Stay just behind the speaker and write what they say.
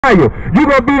You're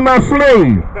gonna be my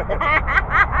slave. Yes,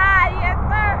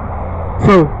 sir.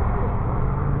 So,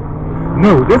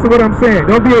 no, this is what I'm saying.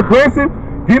 Don't be aggressive.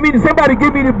 Somebody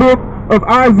give me the book of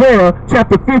Isaiah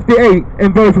chapter 58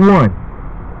 and verse 1.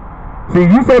 See,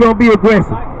 you say don't be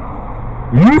aggressive.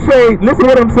 You say, listen to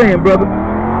what I'm saying, brother.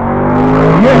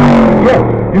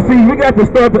 Yeah. You see, we got to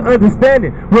start to understand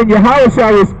it. When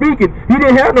Yahushua was speaking, he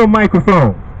didn't have no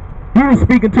microphone. He was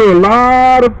speaking to a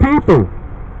lot of people.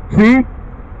 See?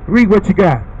 Read what you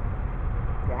got.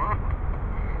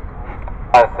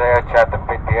 Isaiah chapter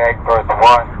 58 verse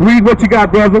 1. Read what you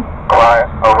got, brother. Cry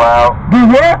aloud. Do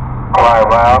what? Cry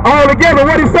aloud. All together,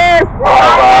 what he says? Cry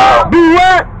aloud. Do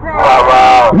what? Cry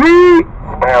aloud. Read.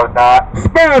 Spare not.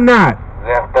 Spare not.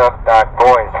 Lift up thy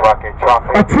voice like a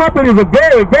trumpet. A trumpet is a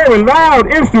very, very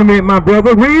loud instrument, my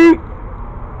brother. Read.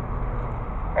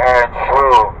 And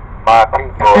shew my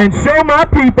people. And show my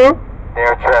people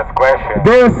Their transgressions.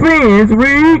 their sins.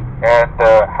 Read. And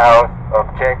the house of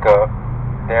Jacob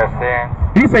their sins.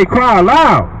 He say cry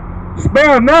aloud.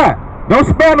 Spare not. Don't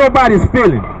spare nobody's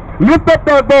feelings. Lift up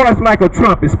that voice like a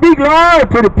trumpet. Speak loud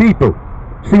to the people.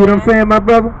 See what I'm saying, my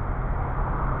brother?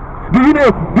 Do you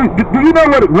know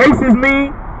what racist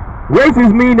mean?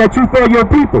 Racist mean that you for your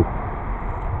people.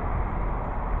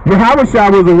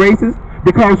 Yahushua was a racist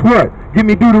because what? Give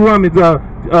me Deuteronomy,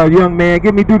 young man.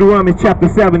 Give me Deuteronomy chapter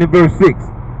 7 and verse 6.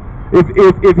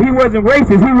 If he wasn't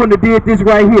racist, he wouldn't have did this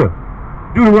right here.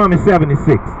 Deuteronomy 7 and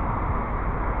 6.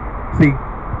 See,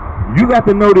 you got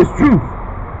to know this truth.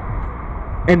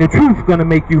 And the truth is going to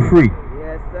make you free.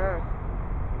 Yes, sir.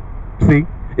 See,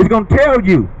 it's going to tell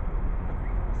you.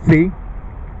 See,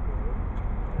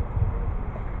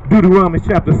 Deuteronomy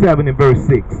chapter 7 and verse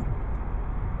 6.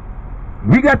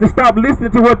 We got to stop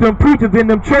listening to what them preachers in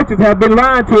them churches have been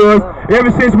lying to us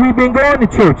ever since we've been going to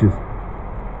churches.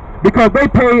 Because they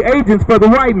pay agents for the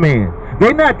white man.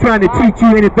 They're not trying to teach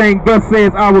you anything thus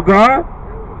says our God.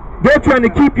 They're trying to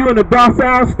keep you in the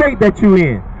docile state that you're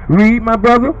in. Read, my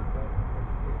brother.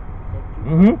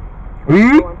 Read.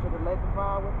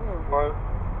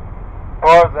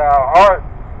 For thou art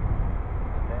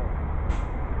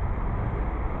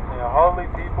a holy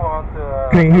people unto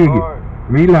Can't hear the you. Lord.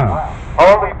 Read loud.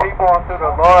 Holy people unto the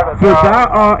Lord. For thou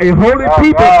art a holy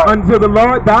people God. unto the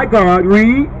Lord thy God.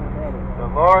 Read. The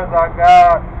Lord thy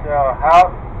God shall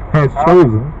Has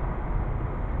chosen.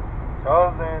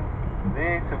 chosen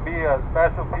thee to be a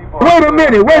special people. Wait a unto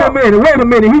minute.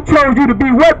 himself. He chose you to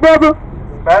be what, brother?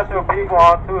 Special people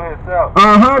unto himself.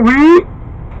 Read.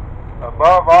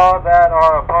 Above all that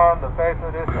are upon the face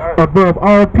of this earth. Above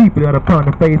all people that are upon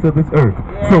the face of this earth.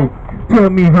 Yeah. So tell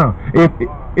me,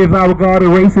 is our God a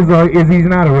racist or is he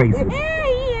not a racist? Yeah,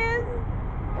 he is.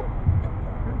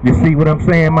 You see what I'm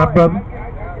saying, my brother?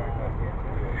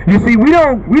 You see, we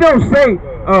don't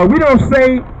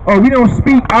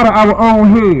speak out of our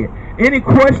own head. Any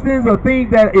questions or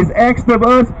things that is asked of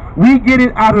us, we get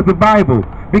it out of the Bible.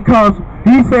 Because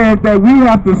he says that we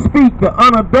have to speak the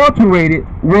unadulterated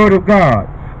word of God,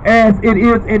 as it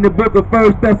is in the book of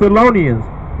 1 Thessalonians,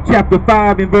 chapter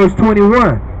 5 and verse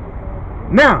 21.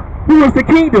 Now, who is the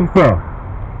kingdom for?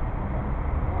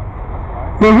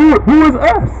 For who is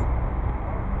us?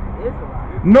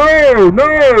 No,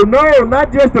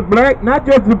 not just the black, not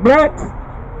just the blacks.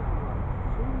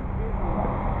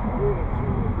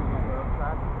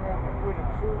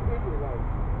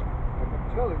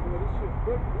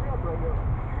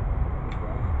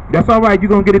 That's all right. You're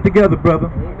going to get it together, brother.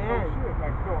 Amen.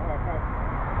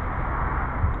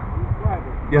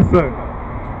 Yes, sir.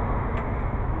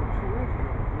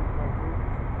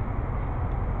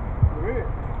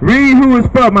 Read who is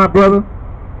for, my brother.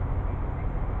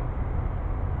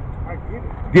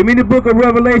 Give me the book of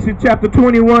Revelation, chapter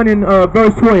 21 and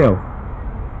verse 12.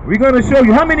 We're going to show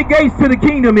you. How many gates to the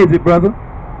kingdom is it, brother?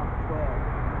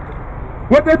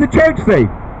 What does the church say?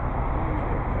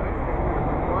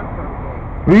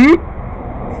 Read.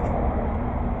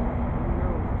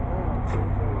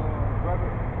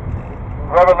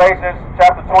 Revelation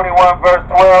chapter 21 verse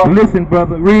 12. Listen,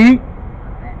 brother. Read.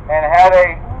 And had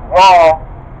a wall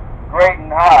great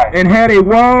and high. And had a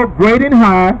wall great and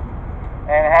high.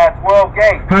 And had 12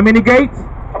 gates. How many gates?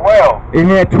 12. It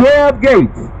had 12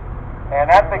 gates. And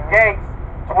at the gates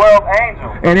 12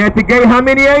 angels. And at the gate, how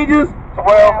many angels?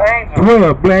 12 angels.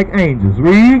 12 black angels.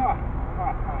 Read.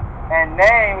 And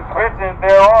names written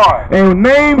thereon. And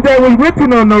names that was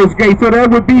written on those gates, so there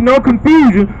would be no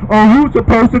confusion on who's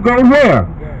supposed to go where.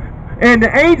 And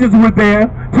the angels were there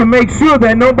to make sure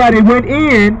that nobody went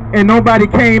in and nobody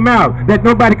came out, that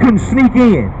nobody couldn't sneak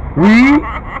in. Read.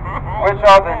 Which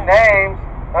are the names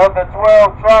of the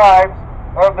 12 tribes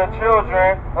of the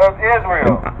children of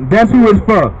Israel. That's who it's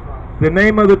for. The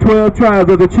name of the 12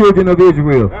 tribes of the children of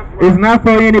Israel. It's not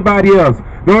for anybody else.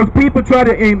 Those people try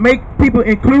to make people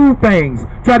include things,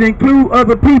 try to include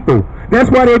other people. That's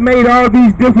why they made all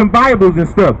these different Bibles and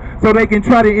stuff, so they can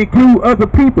try to include other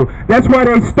people. That's why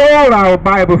they stole our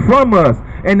Bible from us,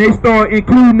 and they start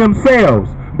including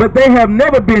themselves. But they have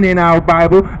never been in our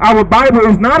Bible. Our Bible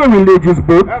is not a religious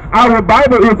book. Our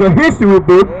Bible is a history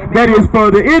book that is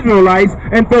for the Israelites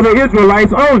and for the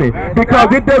Israelites only.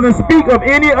 Because it doesn't speak of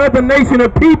any other nation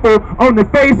of people on the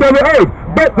face of the earth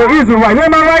but the Israelites.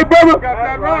 Am I right, brother?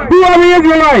 Who are the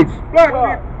Israelites?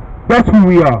 That's who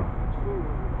we are.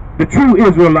 The true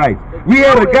Israelites. We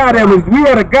had a guy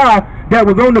that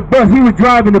was on the bus. He was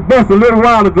driving the bus a little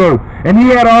while ago, and he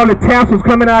had all the tassels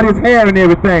coming out of his hair and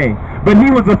everything. But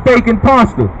he was a fake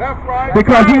imposter. That's right.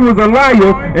 Because he was a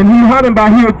liar, and he hunted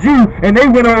by he a Jew, and they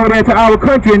went over there to our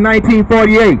country in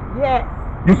 1948. Yes.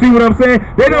 You see what I'm saying?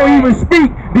 They don't even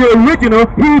speak the original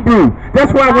Hebrew.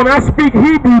 That's why when I speak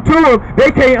Hebrew to them,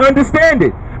 they can't understand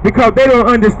it. Because they don't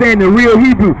understand the real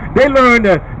Hebrew. They learn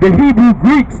the Hebrew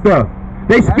Greek stuff.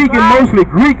 They speak in mostly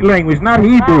Greek language, not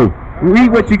Hebrew.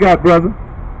 Read what you got, brother.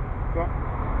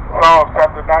 Psalms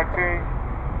chapter 19.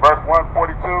 Verse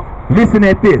 142. Listen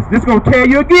at this. This is going to tell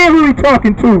you again who he's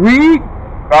talking to. Read.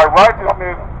 Thy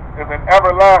righteousness is an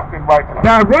everlasting righteousness.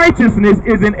 Thy righteousness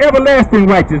is an everlasting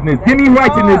righteousness. Give me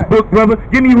right in this book, brother.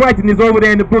 Give me righteousness over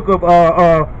there in the book of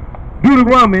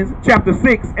Deuteronomy chapter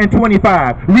 6 and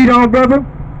 25. Read on, brother.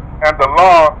 And the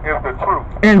law is the truth.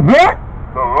 And what?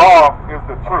 The law is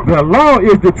the truth. The law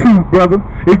is the truth, brother.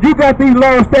 If you got these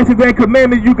laws, statutes, and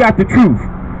commandments, you got the truth.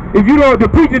 If you don't, the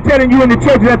preacher telling you in the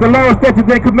church that the law, statutes,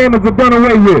 and commandments are done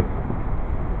away with.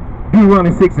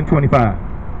 Deuteronomy 6 and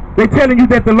 25. They're telling you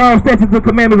that the law, statutes, and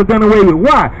commandments are done away with.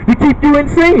 Why? To keep you in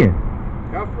sin.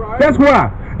 That's right. That's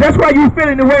why. That's why you're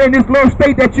feeling the way in this low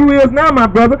state that you is now, my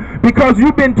brother, because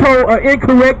you've been told an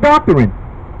incorrect doctrine.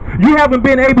 You haven't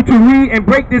been able to read and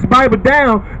break this Bible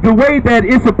down the way that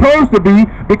it's supposed to be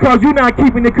because you're not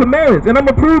keeping the commandments. And I'm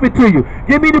going to prove it to you.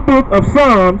 Give me the book of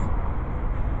Psalms,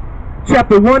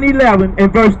 chapter 111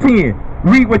 and verse 10.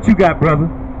 Read what you got, brother.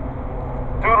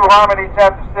 Deuteronomy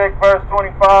chapter 6, verse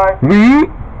 25.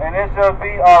 Read. And it shall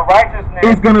be our righteousness.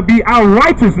 It's going to be our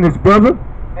righteousness, brother.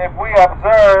 If we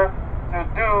observe to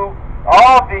do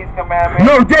all these commandments.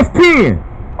 No, just 10.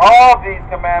 All these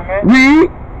commandments.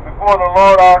 Read. Before the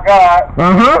Lord our God.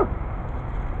 Uh-huh.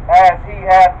 As he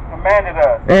hath commanded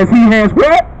us. As he has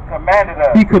what? Commanded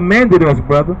us. He commanded us,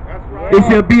 brother. That's right. It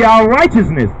shall be our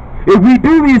righteousness. If we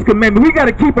do these commandments, we got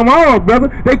to keep them all, brother.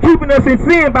 They're keeping us in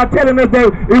sin by telling us that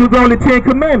it was only 10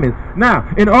 commandments.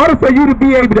 Now, in order for you to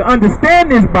be able to understand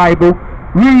this Bible,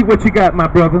 read what you got, my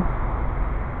brother.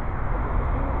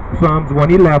 Psalms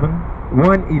 111.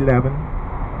 111.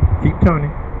 Keep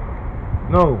turning.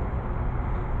 No.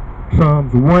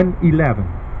 Psalms 111.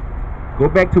 Go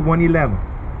back to 111.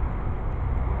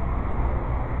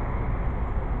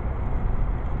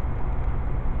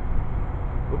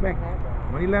 Go back.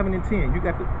 111 and 10. You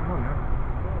got the. Come on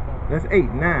now. That's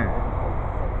 8, 9.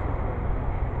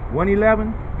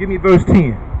 111. Give me verse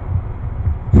 10.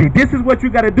 See, this is what you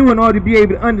got to do in order to be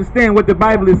able to understand what the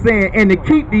Bible is saying and to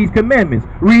keep these commandments.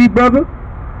 Read, brother.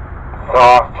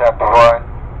 Psalms chapter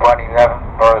 111,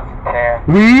 verse 10.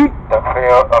 Read. The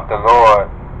fear of the Lord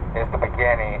is the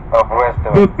beginning of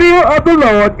wisdom. The fear of the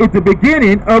Lord is the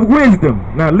beginning of wisdom.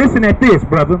 Now listen at this,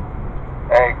 brother.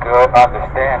 A good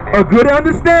understanding. A good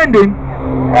understanding.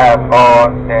 Has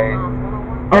all they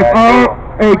Of all.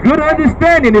 A good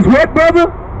understanding is what,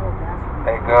 brother?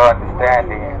 A good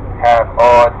understanding has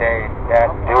all they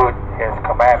that do his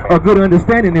commandments. A good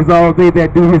understanding is all they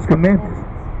that do his commandments.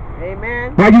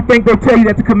 Amen. Why you think they tell you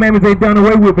that the commandments ain't done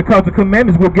away with? Because the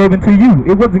commandments were given to you.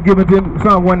 It wasn't given to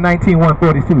Psalm 119,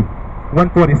 142,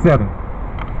 147.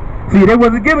 See, they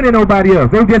wasn't given to nobody else.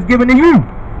 They were just given to you.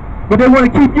 But they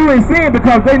want to keep you in sin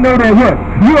because they know that what?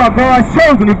 You are God's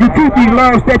chosen. If you keep these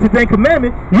laws, statutes, and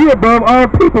commandments, you're above all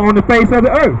people on the face of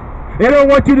the earth. They don't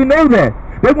want you to know that.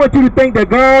 They want you to think that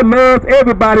God loves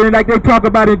everybody, and like they talk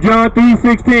about in John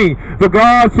 3:16, for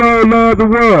God so loved the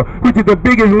world, which is the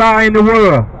biggest lie in the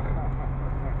world.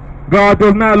 God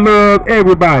does not love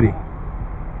everybody.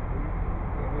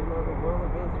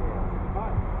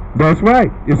 That's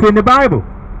right. It's in the Bible.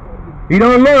 He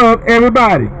don't love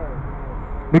everybody.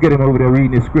 Look at him over there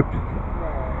reading his scripture.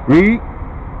 Read.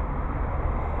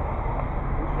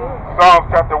 Psalms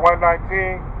chapter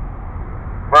 119,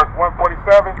 verse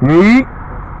 147. Read.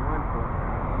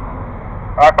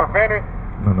 I prevented.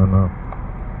 No.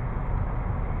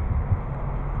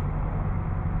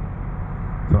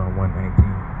 Psalm 119,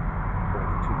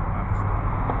 42.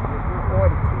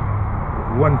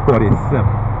 147.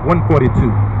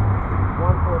 142.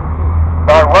 142.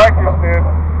 Thy righteousness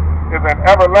is an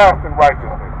everlasting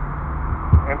righteousness,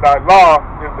 and thy law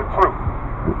is the truth.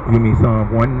 You mean Psalm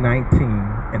 119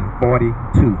 and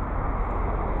 42.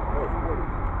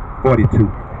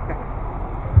 42.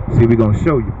 See, we're going to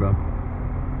show you, brother.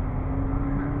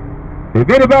 If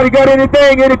anybody got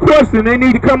anything, any question, they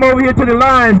need to come over here to the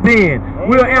Lion's Den.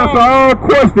 We'll answer all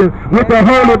questions with the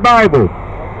Holy Bible.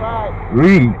 That's right.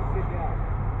 Read.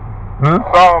 Huh?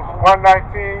 Psalms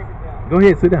 119, Go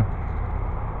ahead, sit down.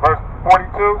 verse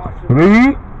 42.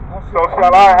 Read. So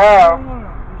shall I have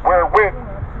wherewith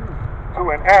to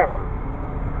an answer.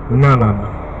 No.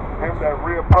 Him that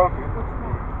reapproaches.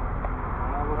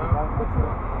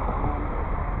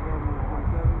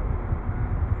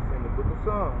 It's in the book of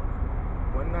Psalms,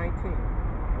 119.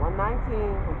 119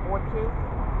 and 42.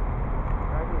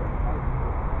 Right here.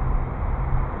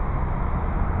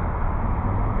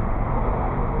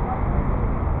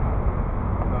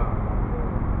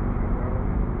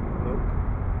 Nope.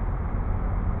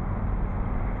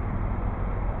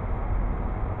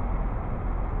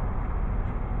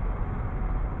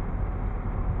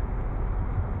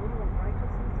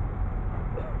 Righteousness.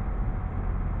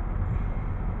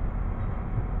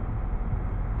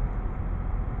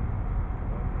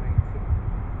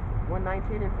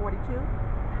 119 and 42.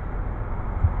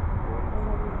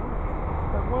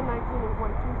 But 119 and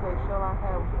 42 says, shall I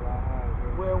have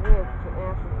wherewith to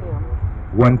answer him?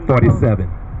 147.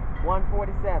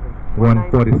 147.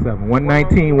 147.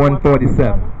 119,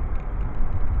 147.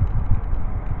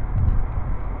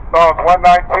 Psalms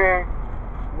 119,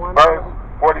 verse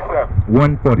 47.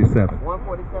 147.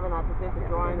 147, I present the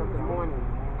drawing of the morning.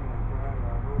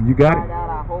 You got Cried it? out,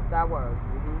 I hope thy word.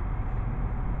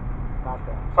 Got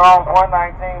that. Psalms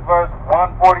 119, verse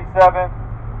 147.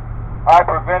 I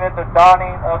prevented the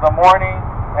dawning of the morning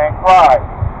and cried,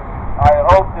 I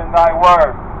hoped in thy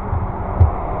word.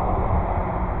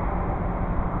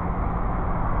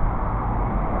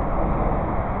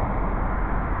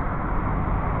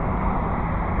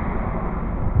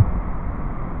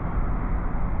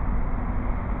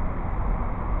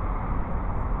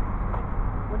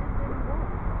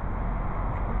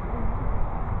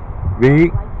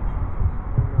 Read.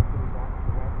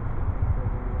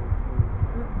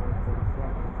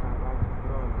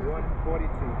 142.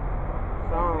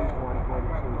 Psalms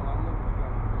 142.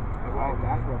 Oh,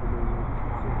 that's what we need.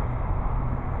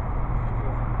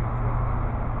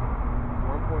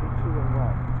 142 and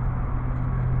what?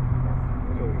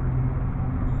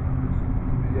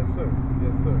 Yes, sir.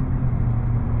 Yes, sir.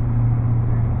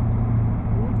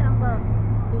 When you talking about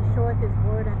he showeth his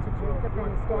word unto Jacob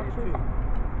and his statutes?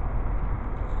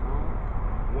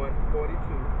 142.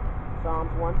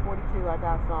 Psalms 142. I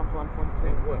got Psalms 142.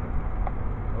 And what?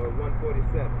 Or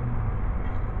 147.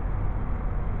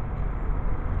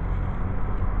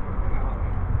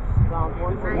 Psalms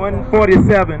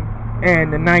 147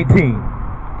 and the 19.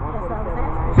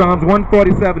 147 Psalms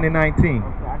 147 and 19.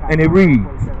 Okay, I got And it Psalms reads,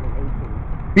 147 and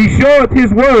 18. He showeth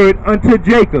his word unto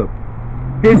Jacob,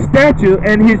 his statute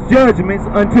and his judgments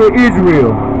unto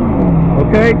Israel.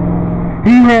 Okay?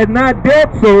 He had not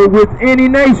dealt so with any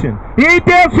nation. He ain't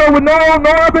dealt so with no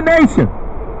other nation.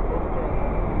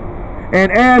 And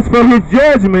as for his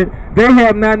judgment, they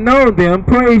have not known them.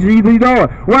 Praise ye the Lord.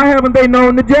 Why haven't they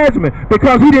known the judgment?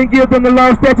 Because he didn't give them the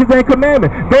law, statutes, and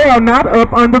commandments. They are not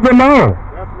up under the law.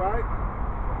 That's right.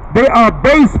 They are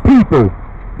base people.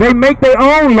 They make their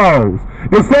own laws.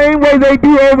 The same way they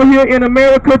do over here in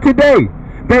America today.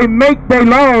 They make their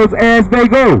laws as they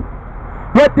go.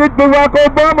 What did Barack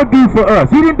Obama do for us?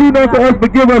 He didn't do nothing for us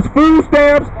but give us food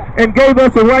stamps and gave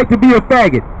us a right to be a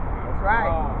faggot. That's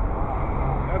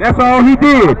right. That's all he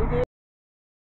did.